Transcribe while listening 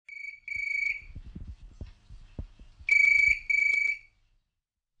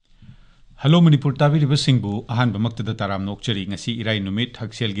Hello Manipur tabiriba singbu ahan bamakta taram nokchari ngasi irai numit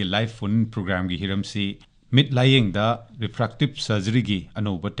haksel gi live phone program gi hiram si mid Layengda refractive surgery gi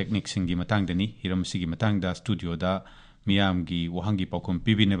Anouba technique singi matang dani hiram si gi matang da studio da miyam gi wahangi paukom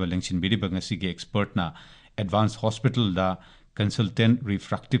pibineba lengsin biriba ngasi gi expert na advanced hospital da consultant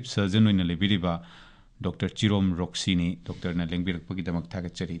refractive surgeon oina lebiriba Dr. Chirom Roxy ni Dr. na lengbirak pagi damak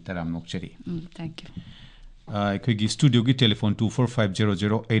thagachari taram nokchari. Thank you. अखोगी studio की telephone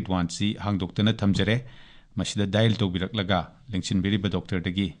 245008 सी हांगदोक्तना थमजरे मसिदा dial तौबिरकलगा लेंसिनबेरिबा doctor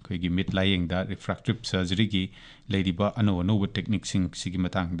दगी अखोगी mid लायेंगदा refractive surgery की लेरिबा अनोब technique सिंग सिगी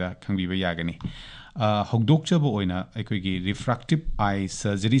मतंगदा खंगबिबा यागनी हौगदोक्चबो ओइना अखोगी refractive eye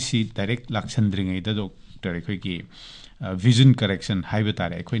surgery सी direct लाक्संद्रिंगैदा doctor अखोगी vision correction हाइबा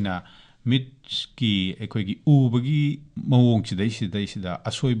तारे अखोइना mid की अखोगी उबगी मवोंग सिदा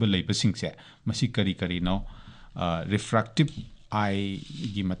असोइबा लेबसिंगसे मसी करी करी no refractive eye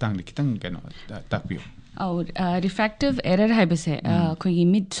gi matang de kitang kano takpiyo और refractive error हाइबसे अखोगी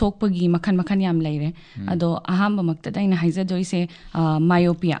mid सोकपगी मखन मखन याम लेरे अदो अहाम बमक्तदा इन हाइजदोइसे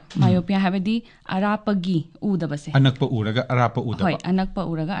मायोपिया हाबदी अरापगी उदबसे अनकप उरगा अराप उदबा होय अनकप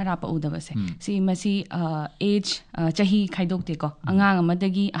उरगा अराप उदबसे सी मसी एज चही खाइदोक्ते को अंगांग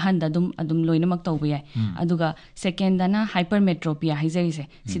अमदगी अहंदा अदुम लोइनमक तौबे याय अदुगा सेकेंडना हाइपरमेट्रोपिया हाइजैसे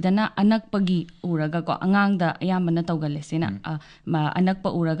सिदना अनकपगी उरगा को अंगांगदा अयामना तौगलेसेना अनकप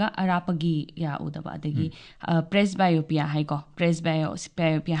उरगा अरापगी या उदबा अदगी presbyopia hai ko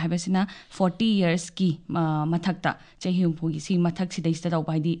presbyopia habasina 40 years ki mathakta chahi umpugi si mathak sidai sta tau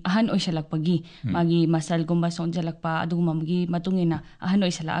baidi ahan oisalakpagi magi masal gumba sonjalakpa adugumamgi matungina ahan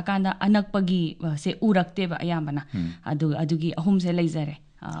oisala akanda anakpagi se urakte ba ayambana adugi ahum se leizare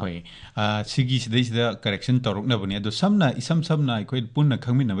होय सिगी सिदा correction तौरकनबनी अदो समना इसम समना अखोय पुन्ना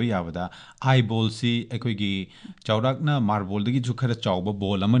खंगमिनबा याबदा eye ball सी अखोयगी चौराकना marble दगी जु खरा चावबा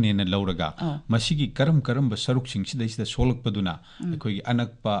ball अमने न लौरगा मसिगी करम सरुक सिंग सिदा सोलकपदुना अखोयगी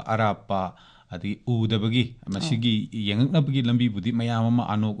अनकपा अरापा अदगी उदबगी मसिगी यंगनबगी लंबी बुदी मयाम अमा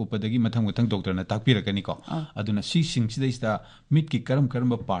अनोक उपदगी मथंग मथंग डॉक्टर ना ताकपिरकनी को अदुना सी सिंग सिदा मिड की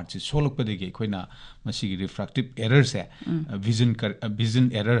करम पार्ट से सोलकपदगी अखोयना मसिगी रिफ्रैक्टिव एरर से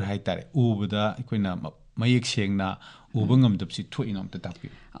विजन एरर हाय तारे उबदा अखोयना मयेक सेंगना उबंगमदबसी थोइनम त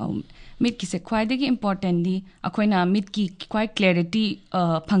ताकपियो मिड की से ख्वाइदगी इम्पोर्टेंट दी अखोइना मिड की ख्वाइ क्लैरिटी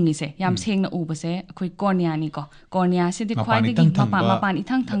फंगी से याम सेंगना उबसे अखोइ कॉर्निया नि को कॉर्निया से दि ख्वाइदगी मपान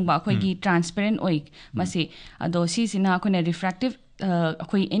इथंग थंगबा अखोइगी ट्रांसपेरेंट ओइ मसे अदो सिसिना अखोइना रिफ्रैक्टिव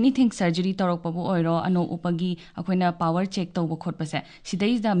अखोइ एनीथिंग सर्जरी तौरकपबो ओइरो अनो उपगी अखोइना पावर चेक तौब खोटपसे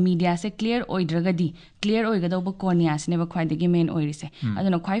सिदैदा मीडिया से clear ओइद्रगदी clear ओइगदौब cornea सिनेबा ख्वाइदगी main ओइरिसे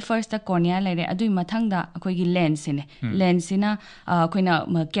अदुना ख्वाइ first ता कॉर्निया लेरे अदुइ मथंगदा अखोइगी लेंस सिने लेंस सिना अखोइना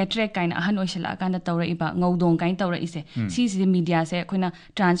कैटरेक्ट काइन अहन ओइसला कांदा तौरइबा ngौदोंग काइन तौरइसे सिसि मीडिया से अखोइना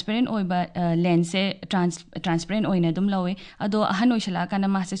ट्रांसपेरेंट ओइबा लेंस से ट्रांसपेरेंट ओइना दुम लवे अदो अहन ओइसला काना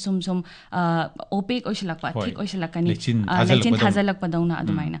मासे सुम ओपेक ओइसलाकपा ठीक ओइसलाकनी लेचिन थाजलकपदौना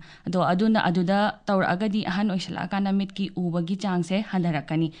अदुमाइना अदो अदुना अदुदा तौरअगदी अहन ओइसला काना मिट की उबगी चांग से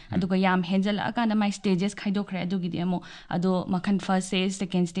हंदरकनी अदुगा याम हेंजला काना माइ स्टेजेस खाइदोखरे अदुगिदि अमो अदो मखन फर्स्ट स्टेज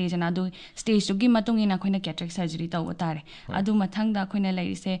सेकेंड स्टेज ना अदु स्टेज तुगी मतुंगिना अखोइना कैटरेक्ट सर्जरी तौब तारे अदु मथंगदा अखोइना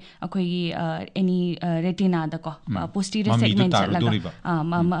लैरिसे अखोइगी एनी रेटिना द को posterior segment चलगा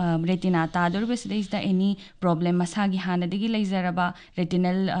retina तादोरबेसदैसदा any problem मसागी हानदगी लैजरबा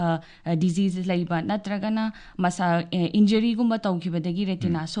retinal disease लैबा नत्रगना मसा इंजरी गुम्बा तौखिबदगी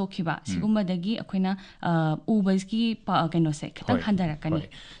रेटिना सोखिबा सिगुम्बदगी अखोइना उबसकी कैनो से खतंग हंदरकनी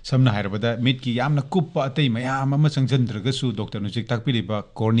समना हायरबदा मिट की यामना कुप्पा अतै मयाम अमा संजंद्रगसु डॉक्टर नुजिक ताकपिरिबा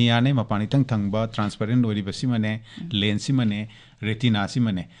कॉर्निया ने मपानी थंगबा ट्रांसपेरेंट ओइरिबा सिमने लेंस सिमने रेटिना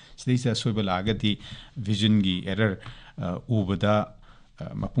सिमने सिदैसा सोइबला आगति विजन गी एरर उबदा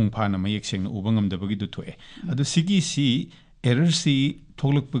मपुंग फाना मयेक सेंगना उबंगमदबगी दुथोए अदु सिगी सी एरर सी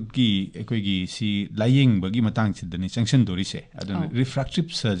थोलकपगी अखोइगी सी लायेंगबगी मतंग सिदनी संक्शन दोरिसे अदु रिफ्रैक्टिव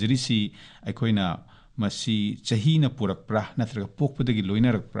सर्जरी सी अखोइना मसी चहीना पुरकप्रा नत्रगा पोकपदगी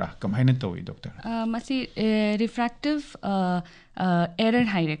लोइनरकप्रा कमाइना तौई डॉक्टर मसी रिफ्रैक्टिव एरर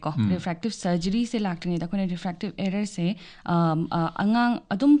हाइरे को रिफ्रैक्टिव सर्जरी से लाक्टनी दा कोने रिफ्रैक्टिव एरर से अंगांग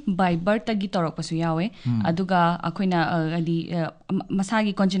अदुम बाय बर्थ तगी तौरकपसु यावे अदुगा अखोइना अदि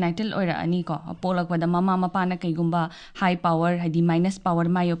मसागी कॉन्जेनाइटल ओइरा अनि को पोलकपदा mama मपाना कैगुम्बा high power हदि minus power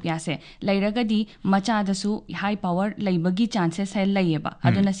myopia से लैरगदी मचादसु हाई पावर लैबगी चांसेस है लैयेबा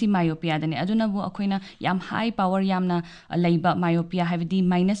अदुना सी मायोपिया दने अदुना बु अखोइना याम high power यामना लैबा myopia हाइबदी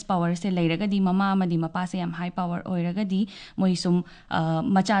minus power से लैरगदी ममा अमदि मपा से याम हाई पावर ओइरगदी मोइ सुम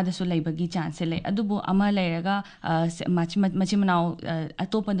मचादसु लैबगी चांस ले अदुबु अमा लैरगा मचिमनाउ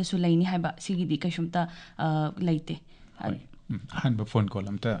अतोपदसु लैनि हाइबा सिगिदि कैसुमता लैते hanba phone call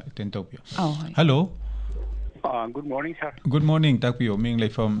amta attend tawpio Oh, hello good morning, sir. good morning takpio ming lai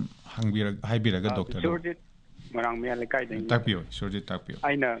from haibiraga doctor Surjit marang mia lekai dai. takpio surjit takpio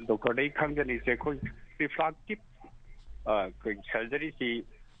Aina doctor dai khangjani se khoi refractive surgery si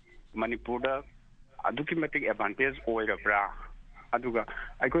Manipur da aduki matic advantage oirabra aduga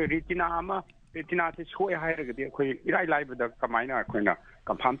aikoi retina se soi hairagadi khoi irai laibada kamaina khoina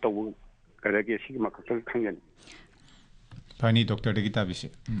confirm tawu karage si makata khangjani Pani doctor de kita bisi.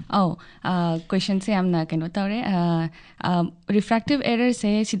 Oh, question se amna keno tawre refractive error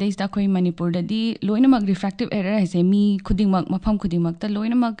se sidai sta khoi Manipur da di loina mag refractive error hai se mi khuding mak mafam khuding mak ta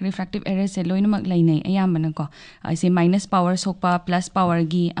loina mag refractive error se loina mak lainai ayam bana ko se minus power sokpa plus power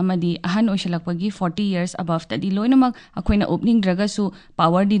gi amadi ahan oisalakpa gi 40 years above ta di loina mak akhoina opening draga su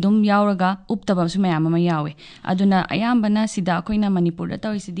power di dum yauraga uptaba su mayam ma yawe aduna ayam bana sida akhoina Manipur da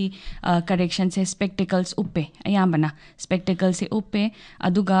tawi sidi correction se spectacles uppe ayam bana spectacles se uppe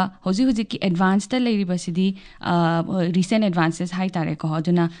aduga hoji ki advanced ta leiriba sidi recent advances hai tare ko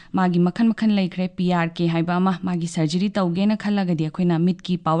aduna magi makhan laikre PRK haiba ma magi surgery tauge na khalaga di akoina mid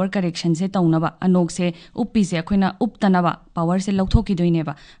ki power correction se taunaba anog se uppi se akoina uptanaba power se lauthoki doine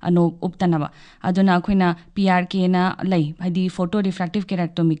ba anog uptanaba aduna akoina PRK na lai hadi photo refractive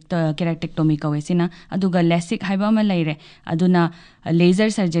keratectomy kawe sina aduga LASIK haiba ma laire aduna laser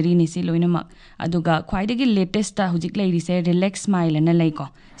surgery ni se loina mak aduga khwaidagi latest ta hujik lairi se relax smile na laiko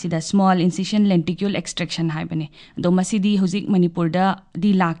sida small incision lenticule extraction haibane do masidi hujik Manipur da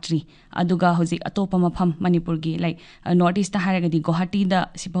di laktri aduga hujik atopa mafam Manipur gi like north east ta haraga di Guwahati da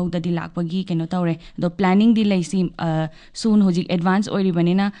sibau da di lakpagi keno tawre do planning di laisi soon hujik advance oiri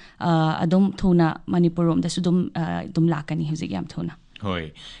banina adum thuna Manipur rom da sudum dum lakani hujik yam thuna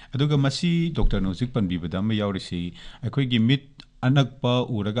hoi aduga masi doctor no hujik panbibada ma yaurisi akhoi gi mit anakpa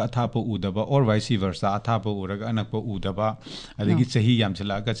uraga athapa udaba or vice versa athapa uraga anakpa udaba adagi chahi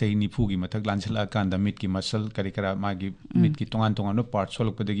yamchala ka chahi nifu gi mathak lanchala kanda mit ki muscle karikara magi mit ki tongan no part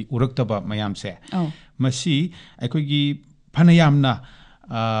solokpadagi uraktaba mayam se masi aikoi gi phanayamna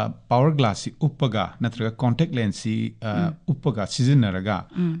power glass si uppaga natraga contact lens si uppaga sizinaraga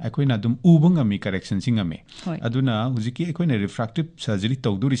aikoina dum ubanga mi correction singame aduna hujiki aikoina refractive surgery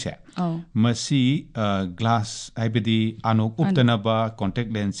tawduri se masi glass aibedi anok uptanaba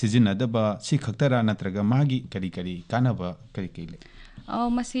contact lens sizinadaba si khaktara natraga magi kari kanaba kari le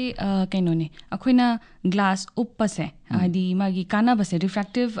masi kainone akoina glass uppase adi magi kana base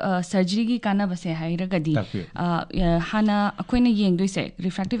refractive surgery gi kana base hairagadi hana akoina yengdoi se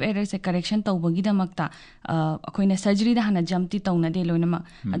refractive error se correction tawbagi da makta akoina surgery da hana jamti tawna de loina ma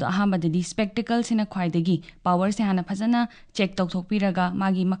ado ahamba de spectacles ina khwaidagi power se hana phajana check tawthokpiraga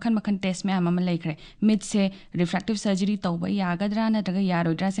magi makhan test me ama laikre mid se refractive surgery tawba yagadra na daga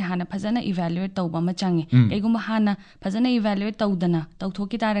yarodra se hana phajana evaluate tawba ma change eguma hana phajana evaluate tawdana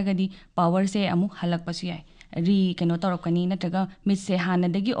tawthoki taragadi power se amu halak pasu yai ri keno torokani natraga mit se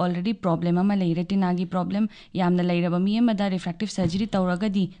hanadagi already problem ama lei retina gi problem yamna leiraba mi amada refractive surgery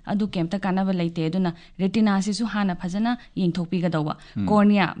tawragadi adu kemta kanaba leite aduna retina se su hana phajana yengthokpi ga dawa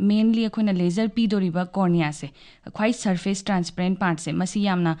cornea mainly akoina laser pi doriba cornea se quite surface transparent part se masi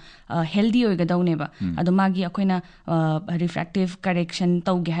yamna healthy oiga daune ba adu magi akoina refractive correction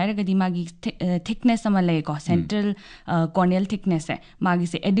tawge haragadi magi thickness ama lei ko central corneal thickness se magi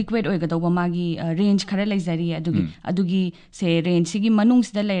se adequate oiga dawa magi range khara leizari adugi se range sigi manung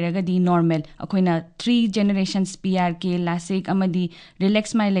sida leiragadi normal akoina 3 generations PRK LASIK amadi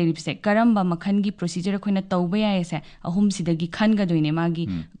relax smile leiripse karamba makhan gi procedure akoina tawba yae se ahum sidagi khanga doine magi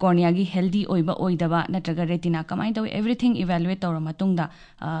cornea gi healthy oiba oidaba natraga retina kamai taw everything evaluate tawra matungda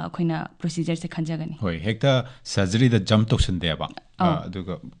akoina procedure se khanjagani hoi hekta surgery da jump toxin deba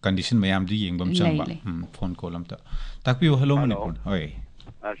aduga condition mayam di yengbam chamba phone call amta takpiyo hello Manipur hoi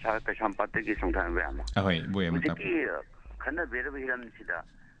sa Kasampati ki sungthan be ama ahoi boy am tap ki khana be re hiram sida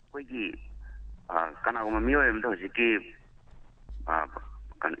koi ki kana ko mi oyem to ki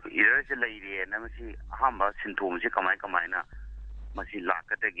kan ira se lai re na masi hamba sintom se kamai na masi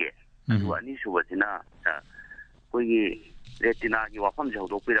lakatage adu ani subasina koi ki retina ki wafam se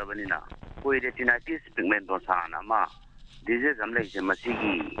hodok pira bani na koi retinitis pigmentosa na ma disease am lai se masi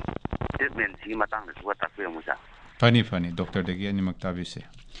ki treatment si matang na suwa takpe musa Funny, Doctor Degi ani maktabi se.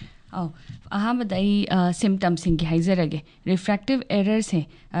 Ahamada symptoms singi haizarage refractive error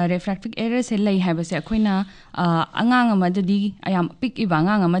se lai haiba se akoina angang amadadi ayam pick iba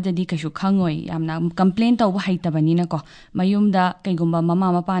angang amadadi kashu khangoi yamna complain tawba haitabani na ko mayumda kaigumba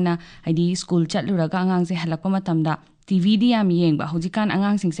mama mapa na haidi school chatluraga angang se halakpa matamda TV di yam yengba hujikan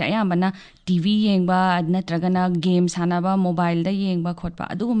angang sing se ayambana TV yengba natragana game sanaba mobile da yengba khotpa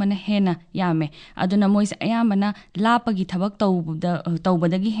adu mana hena yame aduna moise ayambana lapagi thabak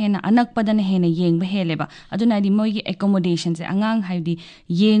tawbadagi hena anakpadana hena yengba heleba aduna di moigi accommodation se angang haidi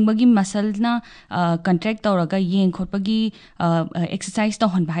yengbagi muscle na contract tawraga yeng khotpagi exercise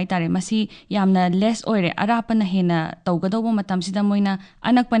tawhonba haitare masi yamna less oire arapana hena tawgadoba matam sida moina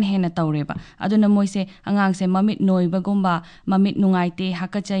anakpan hena tawreba aduna moise angang se mamit noibagumba mamit nungaite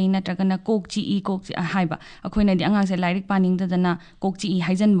hakachai natragana kokchi haiba akoina di angang se lairik paning dadana kokchi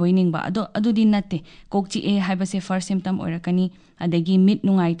haijan boiningba adu di natte kokchi haiba se first symptom oirakani adegi mit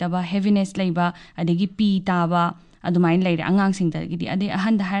nungaitaba heaviness leiba adegi pi taba adumain leire angang sing da gidi ade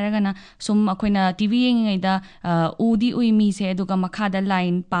ahan da haragana sum akoina TV yengaida udi ui mi se aduga makhada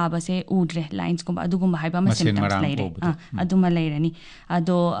line paba se udre lines kumba adugumba haiba ma symptoms leire aduma leire ni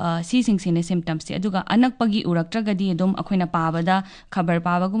ado si sing sine symptoms se aduga anakpagi uraktragadi adum akoina paba da khabar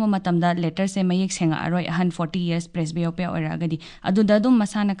paba guma matamda letter se mayek senga aroi ahan 40 years presbyopia oiragadi adu da dum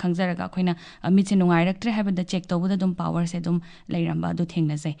masana khangzaraga akoina mitse nungairaktre haiba da check tawbuda dum power se dum leiramba adu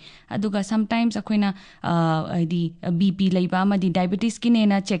thengna jai aduga sometimes akoina di BP leiba amadi diabetes ki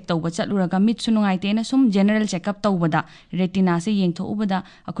nena check tawba chatluraga mit sunungai tena sum general checkup tawbada retina se yengtho ubada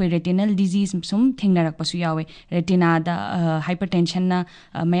akoi retinal disease sum thengnarak pasu yawe retina da hypertension na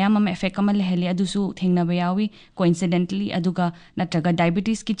mayam am effect amal leheli adusu thengna ba yawi coincidentally aduga natraga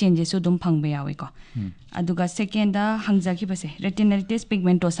diabetes ki changes su dum phangba yawe ko aduga second da hangja ki base retinitis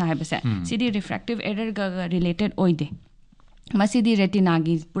pigmentosa hai base cd refractive error ga related oide masidi retina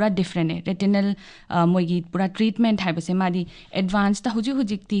gi pura different hai retinal moigi pura treatment hai base madi advanced ta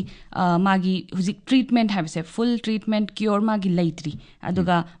huji ti magi huji treatment hai base full treatment cure magi leitri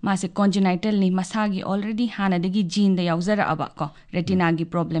aduga mase congenital ni masagi already hana degi gene da yauzara aba ko retina gi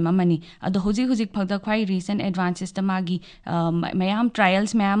problem amani adu huji phagda khwai recent advances ta magi mayam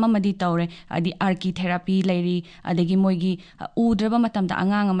trials mayam amadi tawre adi archi therapy leiri adegi moigi udraba matam da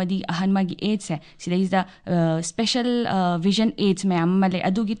angang amadi ahan magi age se sidai da special vision aids mayam male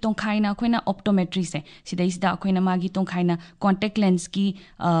adugi tongkhaina akoina optometry se sidaisida akoina magi tongkhaina contact lens ki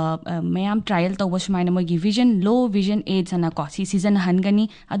mayam trial tawba sumaina mogi vision low vision aids ana ko si season hangani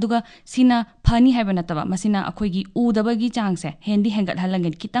aduga sina phani haibana taba masina akoigi udabagi changse hendi hengat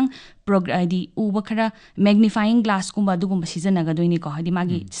halangen kitang di uba khara magnifying glass kumba dugumba season aga doini ko hadi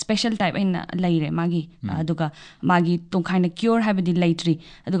magi special type ina laire magi aduga magi tongkhaina cure haibadi laitri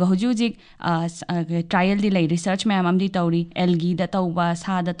aduga huji trial di lai research mayam amdi tawri algae da tawba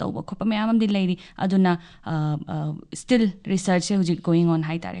sa da tawba khopa mayam amdi lairi aduna still research se huji going on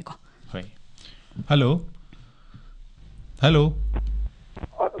hai tare ko hoi hello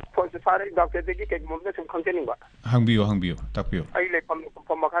Fare doctor de ki mumna sum khangjening ba hangbiyo takbiyo ai le pam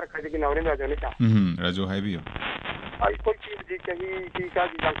makhar khai de ki nawre na jani ta rajo haibiyo ai koi chi ji ki ka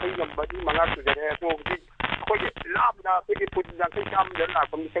ji jang khai lamba di manga su de so ji koi lab na koi put jang khai kam de la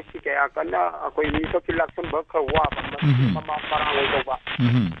kom se ki ka kana koi ni so ki lak sun ba kha wa ma para ho ba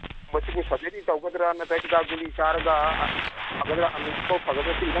masi ko sajeri ta ugadra na ta ka guli charga agadra anu ko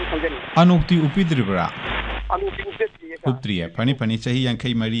pagada ti jang khangjening anukti upidribra anukti uptriya pani chahi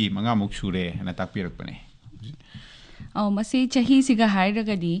yankai mari manga muk sure na takpirakpane masi chahi siga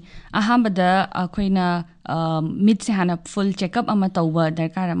hairagadi ahambada akoina mid se hana full checkup ama tawba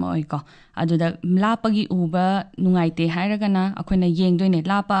darkar ama oi ko aduda lapagi uba nungaite hairagana akoina yengdoine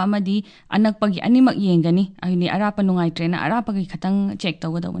lapa amadi anakpagi animak yengani ahini arapa nungaite na arapagi khatang check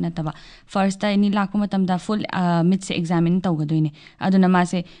tawga na taba first ta ini lakpa matamda full mid se examine tawga doine aduna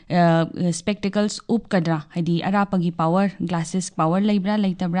mase spectacles upkadra hadi arapagi power glasses power leibra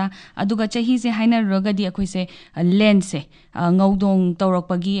leitabra aduga chahi se haina rogadi akoi se lens se ngaudong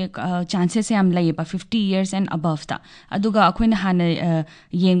tawrakpagi chances am leiba 50 years and above ta aduga akoina hana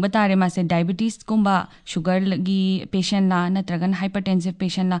yengba tare mase diabetes kumba sugar gi patient la natragan hypertensive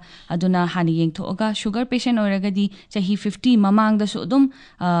patient la aduna hani yengthoga sugar patient oragadi chahi 50 mamang da su dum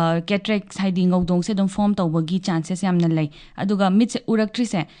cataracts haidi ngaudong se dum form tawbagi chances yamna lei aduga mit se uraktri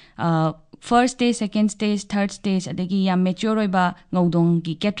se first stage second stage third stage adagi yam mature oiba ngaudong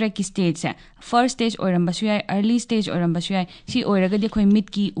gi cataract ki stage se first stage oiramba su yai early stage oiramba su yai si oiragadi khoi mit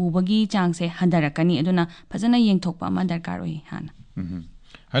ki ubagi chang se handarakani aduna phajana yengthokpa ma darkar oi hana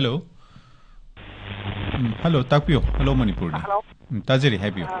hello takpiyo hello manipur hello tajeri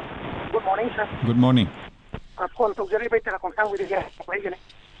haibiyo good morning sir good morning phone to jari bai tara kon sang wi de bai gane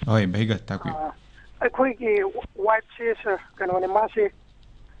oi baiga takpiyo akhoi ki white se sir kana ne ma se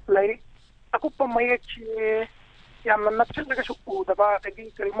lai akupa mai chi yam na chin ga su u da ba ta gi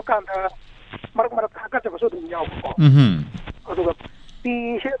kari mukan da mar ta ka ta so dum yaw ko aduga pi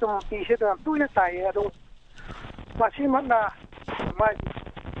se dum tu ne tai adu Masih mana mai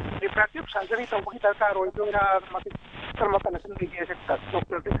refractive surgery to bagi data roi do na masih termakan akan bagi sektor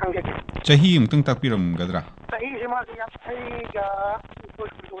dokter di sangat. Chahi umtang takpiram gadra. Sahi sih masih yang saya ga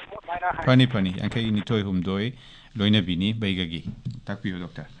Pani pani angkai ini toy humdoi loina bini baigagi takpiyo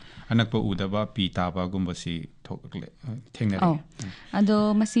doktor. Anak pa udaba pi taba gumbasi thokle thengnari.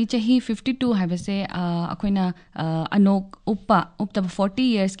 Ado masi chahi 52 habase akoina anok upta 40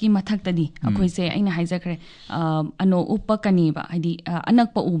 years ki mathak tadi akoi se aina haijakre ano uppa kani ba hadi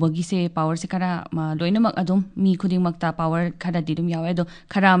anak pa ubagi se power se kara loina mak adum mi khuding makta power khara didum yawe do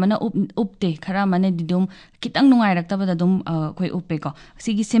khara mana upte khara mana didum kitang nungai rakta ba dum koi uppe ko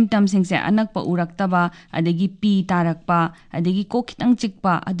sigi symptoms sing se anak pa urakta ba adegi pi tarak pa adegi ko kitang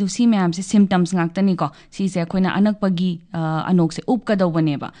chikpa adu si mayam se symptoms ngakta ni ko si se akoina anak pagi anok se up ka daw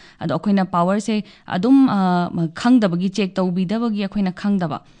bane ba ado akoina power se adum khangdabagi check tawbidabagi akoina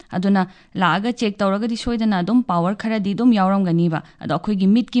khangdaba aduna laaga check tawraga di soidana adum power khara di dum yawram gani ba ado akoigi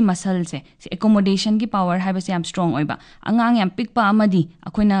mid ki muscle se accommodation ki power haiba se am strong oiba angang yam pikpa amadi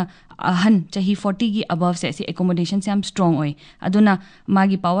akoina ahan chahi 40 gi above se accommodation se am strong oi aduna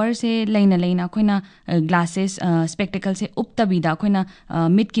magi power se leina akoina glasses spectacle se uptabida akoina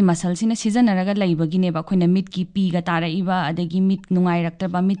mid ki muscle sina season araga laibagi ne ba akoina mid ki pi ga tara iba adagi mid nungai rakta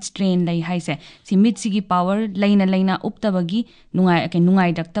ba mid strain lai haise si mid sigi power leina uptabagi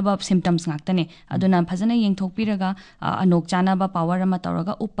nungai rakta ba symptoms ngakta ne aduna phajana yengthokpiraga anok chana ba power ama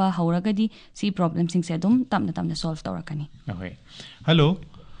tawraga uppa hauraga di si problem sing se dum tamna solve tawrakani. Okay, hello.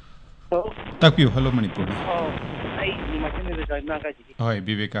 Takpiyo hello Manipur. Ai ni macam ni dah nak kaji. Hoi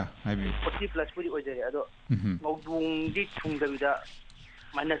Viveka, hai Viv. 40 plus pun oje ado. Ngudung di thung da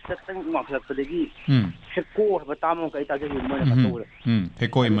mana setang ngak lagi. Heko bertamu kai tak jadi mana betul.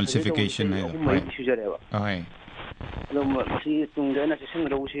 Heko emulsification hai. Mai sujare ba. Hoi. Lo masih tung da na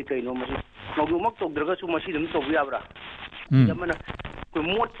seseng ro si kai no masih ngudung mak tok draga su masih dum tok ya bra. Jamana ko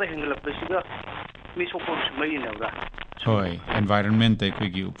mot pa hengla pesiga mi sokor mai na bra. Hoi, environment tai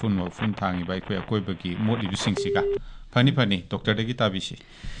koi gi upun thangi bai koi akoi bagi mod li sing sika. Pani doctor de gi tabisi.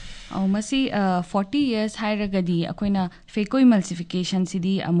 Masi 40 years hairagadi akoina feco emulsification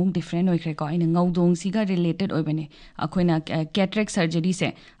sidi amuk different oikre ko ina ngaudong siga related oibane akoina cataract surgery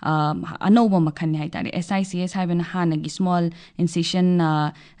se anoba makhan hai tare SICS haibana hanagi small incision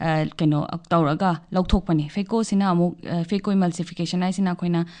keno tawraga lauthok pane feco sina amuk feco emulsification ai sina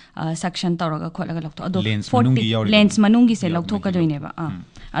akoina suction tawraga kholaga lauthok ado lens manungi se lauthok ka doine ba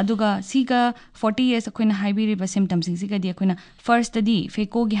aduga siga 40 years akoina haibiri ba symptoms siga di akoina first di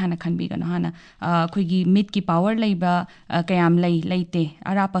feco gi hana khanbi gano hana khoigi mid ki power leiba kayam leite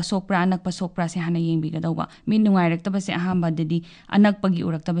arapa sokpra anak pa sokpra se hana yengbi gadauba mid nungai rakta se ahamba dedi anak pagi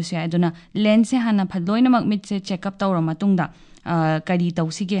urakta se aduna lens se hana phadloina mak mid se check up tawra matungda kari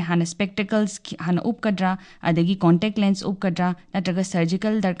tausige hana spectacles hana upkadra adagi contact lens upkadra natraga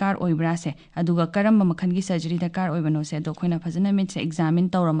surgical darkar oibra se aduga karamba makhan gi surgery darkar oibano se do khoina phajana mid se examine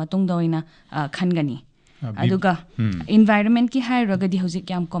tawra matungda oina khangani aduga environment ki hairaga di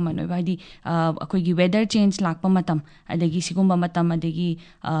hojik yam common oi badi akoi gi weather change lakpa matam adagi sigumba matam adagi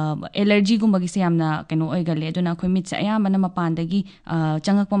allergy gumba gi se yamna keno oi gale aduna akoi mit se ayamana mapandagi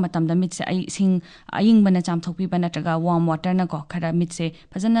changakpa matam da mit se ai sing aying bana chamthokpi bana traga warm water na ko khara mit se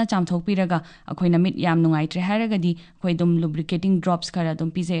phajana chamthokpi raga akoi na mit yam nungai tre hairaga di akoi dum lubricating drops khara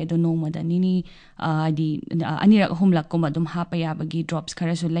dum pise edo no mada nini adi anirak humlak ko madum hapa yabagi drops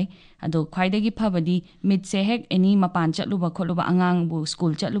khara su lai ado khwaidagi phabadi mid se hek any mapan chatluba kholuba angang bu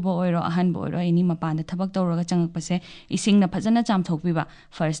school chatluba oiro ahan bo oiro any mapan da thabak tawraga changak pase ising na phajana chamthokpi ba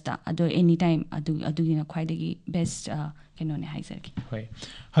first ta ado anytime adu gina khwaidagi best keno ne haizarki. Hoi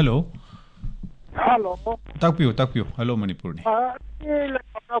hello Hello. Takpiyo hello Manipur ni.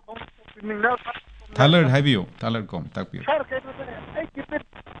 Thalar haibiyo thalar kom takpiyo. Sir keno ai kipit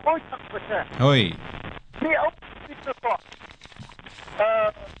oi tak pase. Hoi. Ni au kipit ko.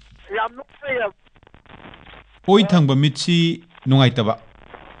 Yam nuk se ya. Oi thangba mitsi nungai taba.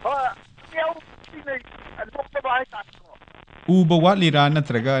 Yau ni nok ba ai ta ko. Uba watlira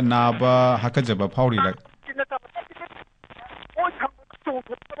natraga naba hakajaba phaurira. Kina ta oi thang tu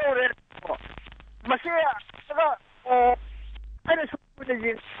ko re. Masaya saka ana su ne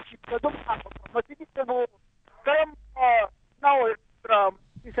yin ko dum ta masiki ko karam now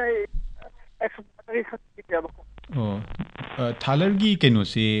isai expertise ki ba. Thalar gi keno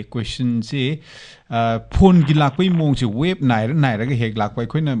se question se phone gi lakpai mong se web naira ga hek lakpai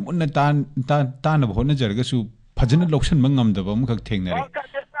khoina munna tan na bhona jarga su phajana loction mangam da bam khak thengnare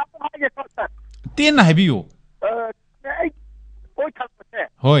ten na habiyo oi thak pase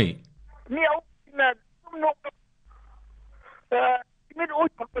hoi ni au na no min oi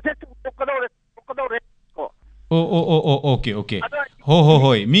thak pase tu ko do re ko Okay.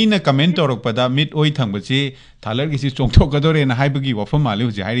 Hoi. Mina comment torok pada mid oi thangbachi thalar gi si chongthokadore na haibagi wafam mali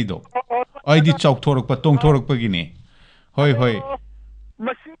huji hairido. Ai di chok thorok pa tong thorok pa gine. Hoi.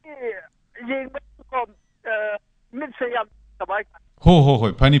 Masi yeng ko mid se yam tabai.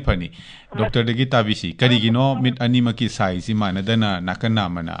 Hoi. Funny. Doctor degi tabisi. Karigino mid anima ki size si mana dana nakana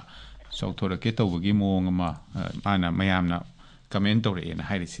mana. Chok thorake tawbagi moong ma mana mayamna comment tore na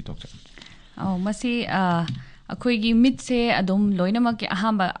hairisi doctor. Masi अखोगी मिट से अदम लोइनमक के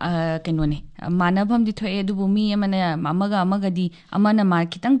अहांबा केनोने मानभम दि थोए दुबु मी अमना अमगदी अमना मा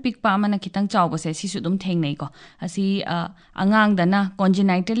खितंग पिकपा अमना खितंग चावबसे सिसु दुम थेंगनै को असि अंगांगदना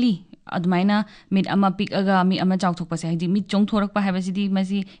कॉन्जेनाइटली अदुमाइना मिट अमा pick अगा मी अमा चावथोकपसे हाइदि मिट चोंगथोरकपा हाइबसिदि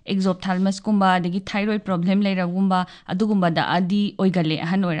मसि एक्सोप्थाल्मस कुंबा दगी थाइरॉइड प्रॉब्लम लेरगुंबा अदुगुंबा दा आदि ओइगले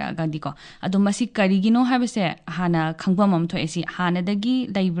अहन ओइरागादि को अदु मसि करिगिनो हाइबसे हाना खंगबम हम थोएसि हानदगी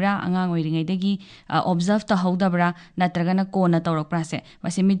लैब्रा अंगांग ओइरिङैदगी ऑब्जर्व तहौदब्रा नत्रगना कोना तौरकप्रासे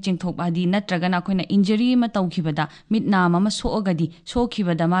मसि मिट चिंगथोकबादि नत्रगना अखोइना इंजरी म तौखिबदा मिट नाम म सोअगदी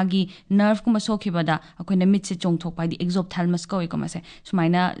सोखिबदा मागी नर्व कुम सोखिबदा अखोइना मिट से चोंगथोकबादि एक्सोप्थाल्मस को इकोमसे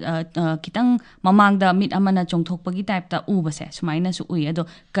सुमाइना खितंग ममांगदा मिट अमना चोंगथोकपगी टाइपता उबसे सुमाइना सु उइ अदो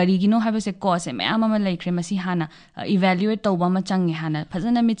करिगिनो हाबसे कोसे मयाम अमा लैख्रे मसि हाना इवैल्यूएट तौबा म चंगे हाना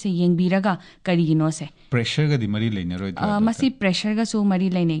फजना मिट से येंगबिरगा करिगिनो से प्रेशर गदी मरी लेने रोय मसि प्रेशर गा सु मरी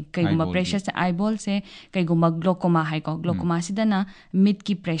लेने कइगुमा प्रेशर से आईबॉल से कइगुमा ग्लोकोमा हाइको ग्लोकोमा सिदना मिट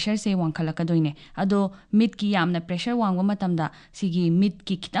की प्रेशर से वांखलकदोइने अदो मिट की यामना प्रेशर वांगबा मतमदा सिगी मिट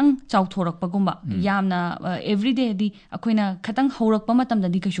की खितंग चाउथोरकपगुंबा यामना एवरीडे दी अखोइना खतंग हौरकपा मतमदा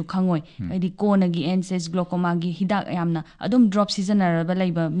दी कशु खंगोय दी कोनगी एनसेस ग्लोकोमा गी हिदाक यामना अदुम ड्रॉप सीजनरबा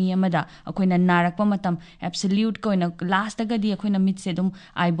लैबा मी अमदा अखोइना नारकपा मतम एब्सोल्यूट कोइना लास्ट गदी अखोइना मिट से दुम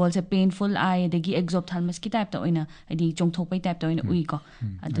आईबॉल से पेनफुल आई दगी एक्सोप्थाल्मस की टाइप ता ओइना दी चोंगथोकपै टाइप ता ओइना उइ को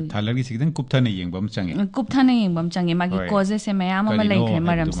अदु थालरगी सिगदन कुपथाने येंगबम चंगे कुपथाने येंगबम चंगे मागी कॉजेस से मयाम अमा लैख्रे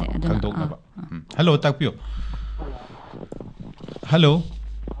मरम से हेलो ताकपियो हेलो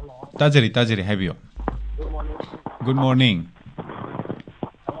ताजरी हाइबियो गुड मॉर्निंग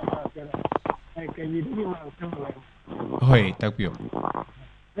होय ताकपियो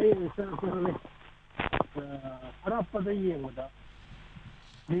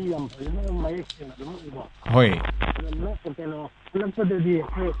होय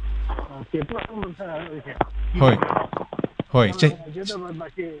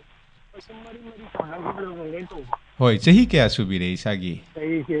होय चही क्या सुबिरे इसागी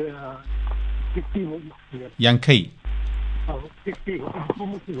यांखै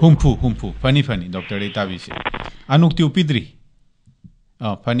हुम्फु फनी डॉक्टर इताबिसे अनुक्ति उपिद्री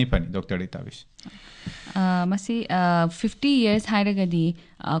फनी डॉक्टर इताबिसे मसी 50 years हाइरगदी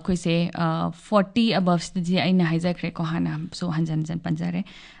अखोइसे 40 above दी आइना हाइजाख्रे को हाना सो हंजन पंजरे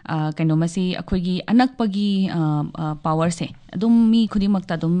कनो मसी अखोइगी अनकपगी पावर से अदुम मी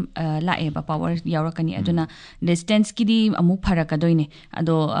खुदिमक्ता अदुम लाएबा पावर यावरकनी अदुना डिस्टेंस की दी अमुक फरकदोइने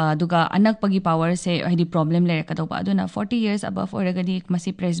अदो दुगा अनकपगी पावर से हदी प्रॉब्लम लेरकदोबा अदुना 40 years above ओरगदी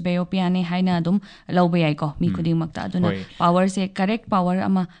मसी प्रेसबायोपिया ने हाइना अदुम लौबे याइको मी खुदिमक्ता अदुना पावर से करेक्ट पावर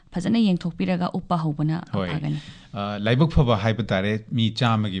अमा फजना येंथोकपिरगा उपा होबना फगनी लाइबक फबा हाइब तारे मी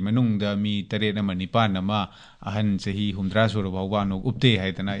चामगी मनुंगदा मी तरेन अमा निपान अमा अहन सही हुमद्रा सुर बाउबा नो उपते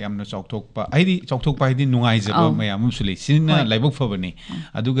हाइदना यामना चौथोकपा आइदी चौथोकपा हाइदी नुंगाइजबा मयाम सुले सिना लाइबक फबने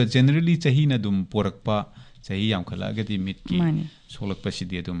अदुगा जनरली चहीना दुम पोरकपा चही याम खलागदी मिट की सोलकपा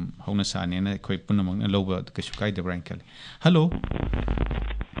सिदि दुम हौना सानेना खोइ पुनमंगना लौबा कछु काइदब्रा इंकले हेलो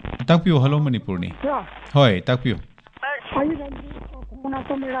ताकपियो हेलो मणिपुरनी होय ताकपियो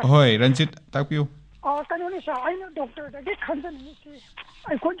होय रंजित ताकपियो कहीं अगर डॉक्टर दगे खंजनी से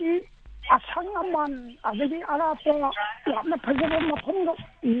अखोगी असंग अमान अदगी अराप यामना फजब मफम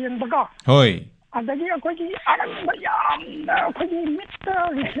येंबगा होय अदगी अखोगी अरंग याम अखोगी मिट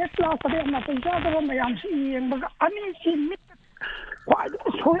रिफ्लेक्ट ला पदे ना पंजा दब मयाम से येंबगा अनी सी मिट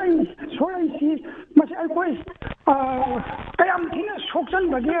सोई सी मसे अखोई कयाम थिना सोक्सन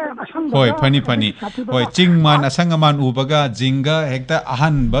बगे असंग होय फनी होय चिंगमान असंग अमान उबगा जिंगा हेक्ता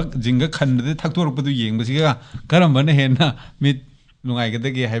अहन बग जिंगा खंदे थक्तोरपदु येंबसिगा करमबने हेना मिट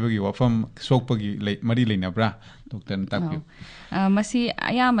नुंगाइगदगे हाइबगी वफम सोकपगी मरी लेनाब्रा डॉक्टर ताकपियो मसी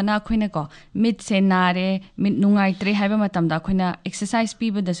अयामना अखोइना को मिट से नारे मिट नुंगाइत्रे हाइबा मतमदा अखोइना एक्सरसाइज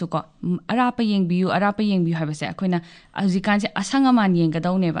पीबदसु को अराप येंगबियु हाइबसे अखोइना हजिकान से असंगमान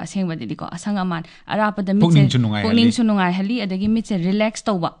येंगदौनेबा सेंगबदिदि को असंगमान अरापदा मिट से पुनिंग सु नुंगाइ हली अदगी मिट से रिलैक्स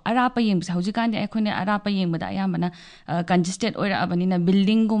तौबा अराप येंगबसे हजिकान अखोइना अराप येंगबदा अयामना कंजेस्टेड ओइरा अबनिना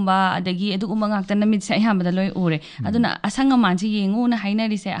बिल्डिंग गुंबा अदगी एदुगुमा गाक्तना मिट से अयामदा लोय उरे अदुना असंगमान से yenguna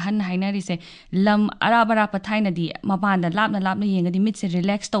hainari se ahan hainari se lam arabara pathaina di mapanda lapna yengadi mit se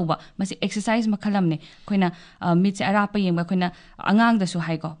relax tawba masi exercise makhalamne koina mit se arapa yengba koina angang da su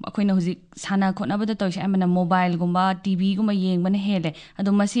hai ko koina huji sana khona bada toy se amana mobile gumba tv gumba yengbana hele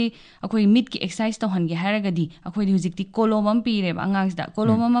adu masi akoi mit ki exercise to hange haragadi akoi huji ti kolomam pire ba angang da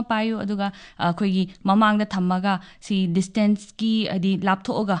kolomam payu aduga akoi gi mamang da thammaga si distance ki adi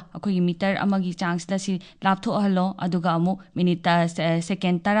laptho oga akoi gi meter amagi chance da si laptho halo aduga amu minute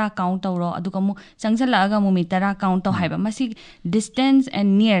second tara count tawro aduga mu changsala aga mu mitara count to haiba masi distance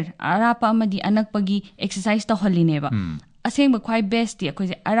and near arapa amadi anakpagi exercise to holine ba aseng ba khwai best ti akoi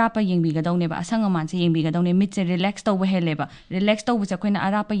arapa yengbi ga dawne ba asang aman se yengbi ga dawne mit se relax to hele ba relax to se khoina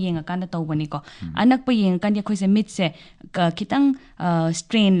arapa yenga kan to bani ko anak pa yeng kan khoi se mit se kitang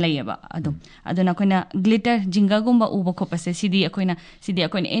strain lay ba aduna khoina glitter jinga gumba uba khopa se sidi akoina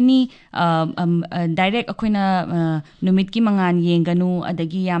any direct akoina numit ki mangan yenganu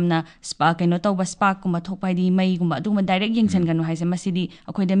adagi yamna spark kaino to ba spark kuma thokpai di mai gumba aduma direct yengsan ganu haise masidi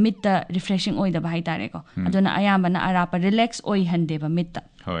akoida mit ta refreshing oi da ba hai tare ko aduna ayamba na arapa relax oi hande ba mit ta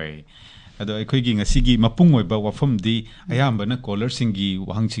hoi ado aikoi gi ngasigi mapung oi ba wafam di ayamba na caller singi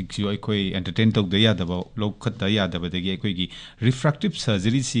wahang si aikoi entertain tok da ya da ba lokhat da ya da ba degi aikoi gi refractive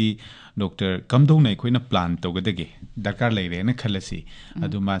surgery si doctor kamdong nai khoina plan to ga dege darkar lai re na khalasi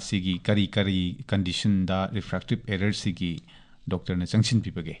adu ma sigi kari condition da refractive error sigi doctor na changsin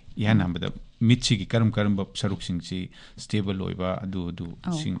pibage ihan hambada mitchi ki karam ba saruk sing si stable loiba adu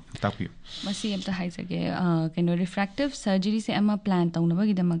sing tapiu masi amta haisage keno refractive surgery se ama plan tawnaba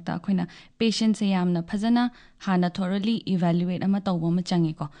gi damakta khoina patient se yamna phajana hana thoroughly evaluate ama tawba ma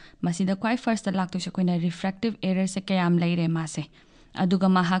change ko masi da kwai first ta lakto se khoina refractive error se kayam laire ma se aduga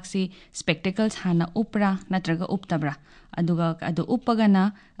mahak si spectacles hana upra natraga uptabra adu upagana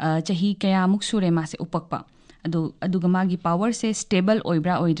chahi kayamuk sure ma se upakpa aduga magi power se stable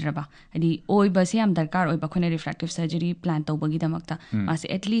oibra oidraba adi oiba se am darkar oiba khoina refractive surgery plan tawbagi damakta mase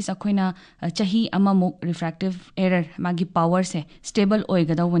at least akoina chahi amamu refractive error magi power se stable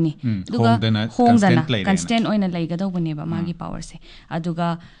oigadawani duga hongdana constant oina laigadawani ba magi power se aduga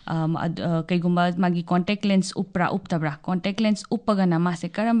kaigumba magi contact lens uptabra contact lens uppagana mase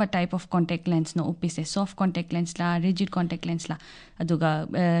karamba type of contact lens no upise soft contact lens la rigid contact lens la aduga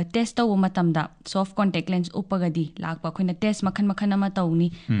test taw matamda soft contact lens upagadi lakpa khoina test makhan ama tawni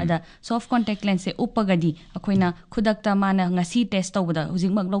ada soft contact lens se upagadi akoina khudakta mana ngasi test tawda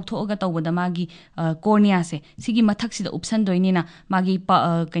hujik mak lokthoga tawda magi cornea se sigi mathak sida option doinina magi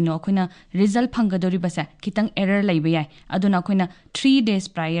kaino akoina result phangadori basa kitang error laiba yai aduna akoina 3 days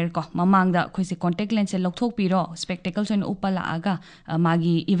prior ko mamangda khoise contact lens se lokthok piro spectacles on upala aga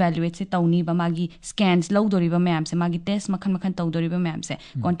magi evaluate se tawni ba magi scans lawdori ba mayam se magi test makhan tawdori ba mayam se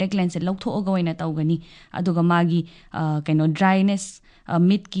contact lens se lokthoga oina tawgani aduga magi kaino dryness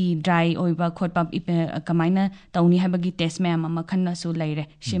mid ki dry oiba khotpa kamaina tawni habagi test mayam ama khanna su laire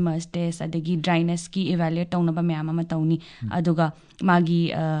shimmers test adagi dryness ki evaluate tawna ba mayam ama tawni aduga magi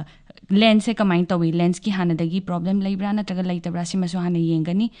lens se kamain tawi lens ki hanadagi problem laibra na taga laitabra simasu hana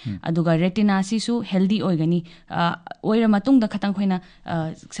yengani aduga retina si su healthy oigani oira matung da khatang khoina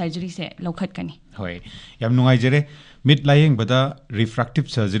surgery se lokhat kani hoi yam nungai jere mid layeng bada refractive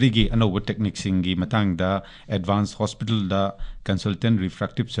surgery gi anoba technique singi matang da advanced hospital da consultant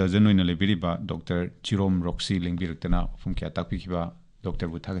refractive surgeon oina lebiri ba Dr. Chirom Roxy lengbiruktana fum kya takpi kiba Dr.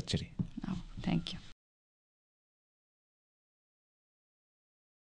 Buthagat chiri thank you